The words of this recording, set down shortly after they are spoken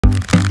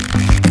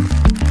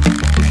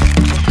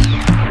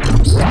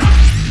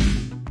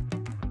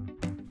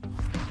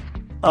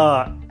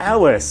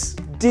Alice,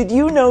 did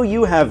you know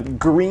you have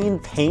green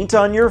paint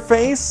on your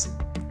face?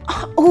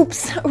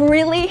 Oops,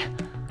 really?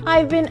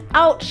 I've been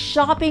out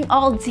shopping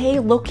all day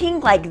looking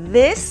like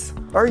this?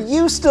 Are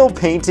you still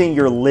painting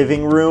your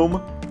living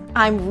room?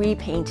 I'm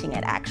repainting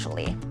it,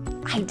 actually.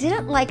 I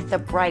didn't like the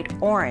bright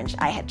orange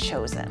I had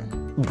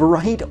chosen.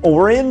 Bright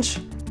orange?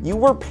 You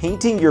were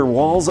painting your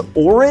walls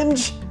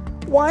orange?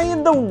 Why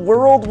in the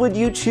world would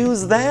you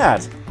choose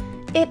that?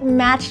 It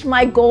matched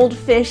my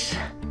goldfish.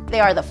 They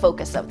are the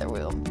focus of the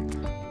room.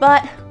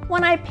 But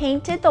when I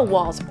painted the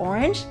walls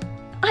orange,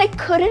 I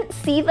couldn't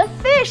see the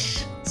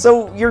fish.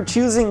 So you're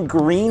choosing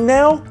green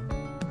now?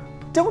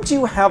 Don't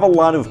you have a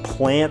lot of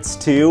plants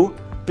too?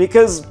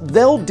 Because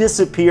they'll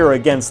disappear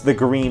against the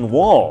green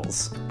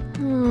walls.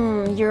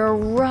 You're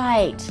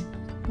right.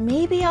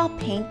 Maybe I'll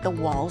paint the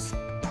walls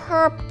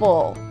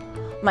purple.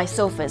 My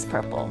sofa is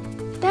purple.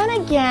 Then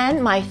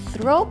again, my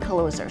throw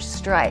pillows are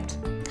striped.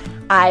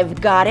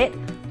 I've got it.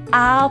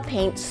 I'll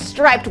paint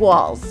striped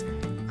walls.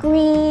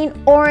 Green,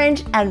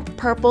 orange, and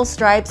purple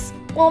stripes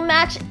will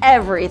match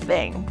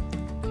everything.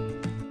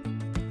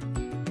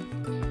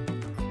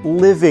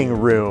 Living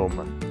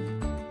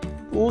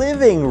room.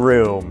 Living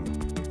room.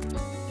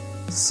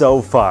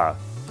 Sofa.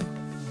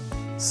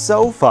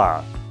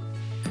 Sofa.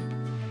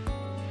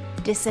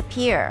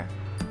 Disappear.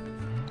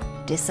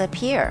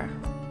 Disappear.